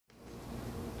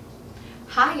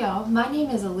Hi y'all, my name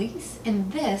is Elise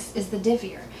and this is the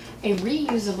Divvier, a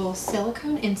reusable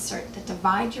silicone insert that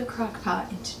divides your crock pot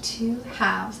into two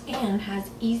halves and has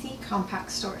easy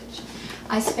compact storage.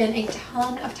 I spend a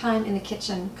ton of time in the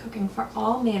kitchen cooking for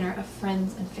all manner of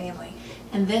friends and family,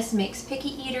 and this makes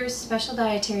picky eaters, special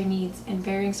dietary needs, and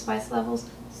varying spice levels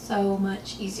so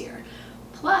much easier.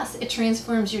 Plus, it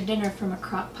transforms your dinner from a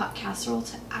crock pot casserole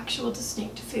to actual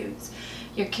distinct foods.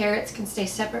 Your carrots can stay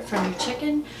separate from your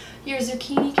chicken, your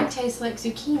zucchini can taste like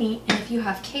zucchini, and if you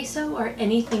have queso or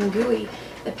anything gooey,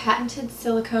 the patented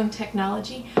silicone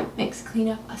technology makes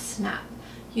cleanup a snap.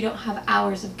 You don't have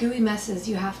hours of gooey messes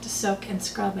you have to soak and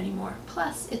scrub anymore.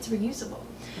 Plus, it's reusable.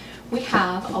 We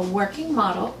have a working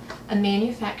model, a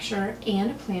manufacturer,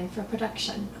 and a plan for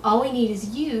production. All we need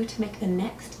is you to make the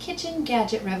next kitchen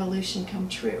gadget revolution come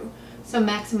true. So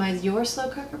maximize your slow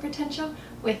cooker potential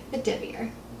with the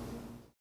Divvier.